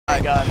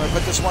gun. I'm gonna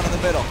put this one in the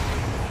middle.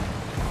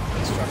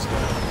 This truck's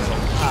going in the middle.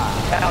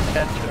 Down,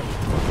 Dexter.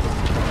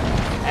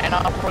 And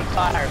I'll put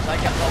tires. I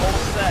got the whole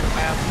set,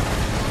 man.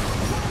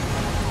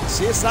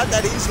 See, it's not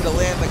that easy to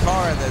land the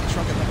car and the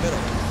truck in the middle.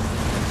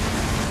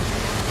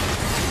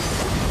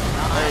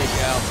 Nice. There you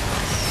go.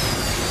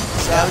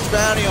 Savage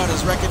bounty on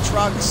his wrecking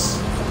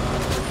trucks.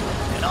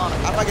 Get on him.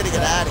 How am I gonna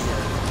get out of here?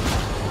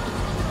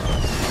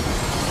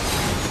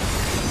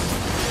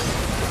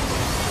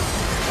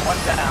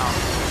 One down.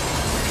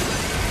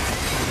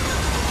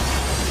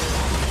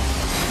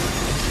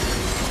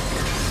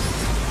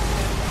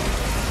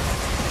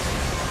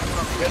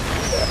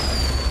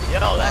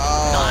 Yo, that's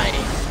nice.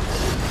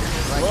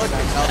 Right. Look at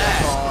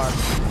that. Car.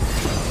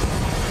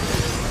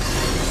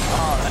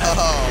 Oh,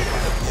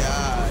 my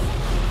God.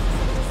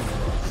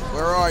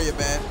 Where are you,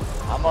 man?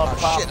 I'm up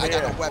top shit, here. I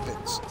got no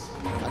weapons.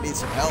 I need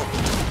some help.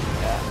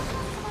 Yeah.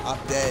 I'm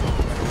dead.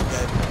 I'm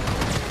dead.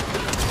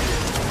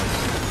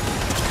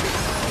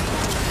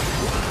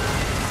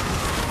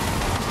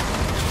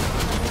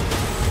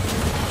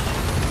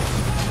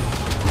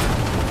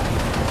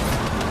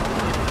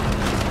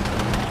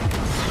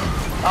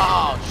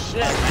 Oh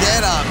shit!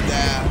 Again, I'm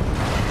down.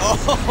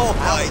 Oh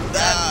my God!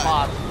 That's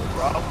possible,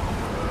 bro.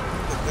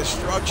 The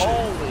destruction.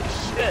 Holy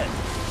shit!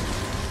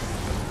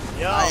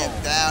 Yo, I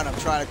am down. I'm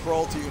trying to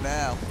crawl to you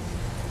now.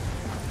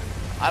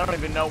 I don't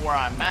even know where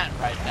I'm at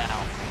right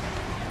now.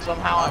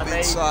 Somehow I'm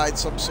inside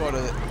some sort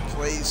of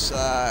place.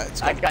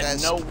 It's I got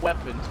desk. no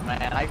weapons,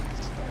 man.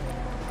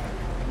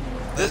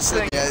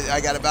 Listen, I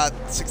got about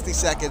 60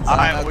 seconds.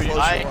 I'm not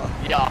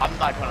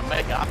gonna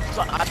make it.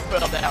 I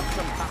fell down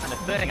some kind of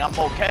thing. I'm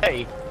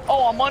okay.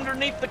 Oh, I'm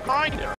underneath the grinder.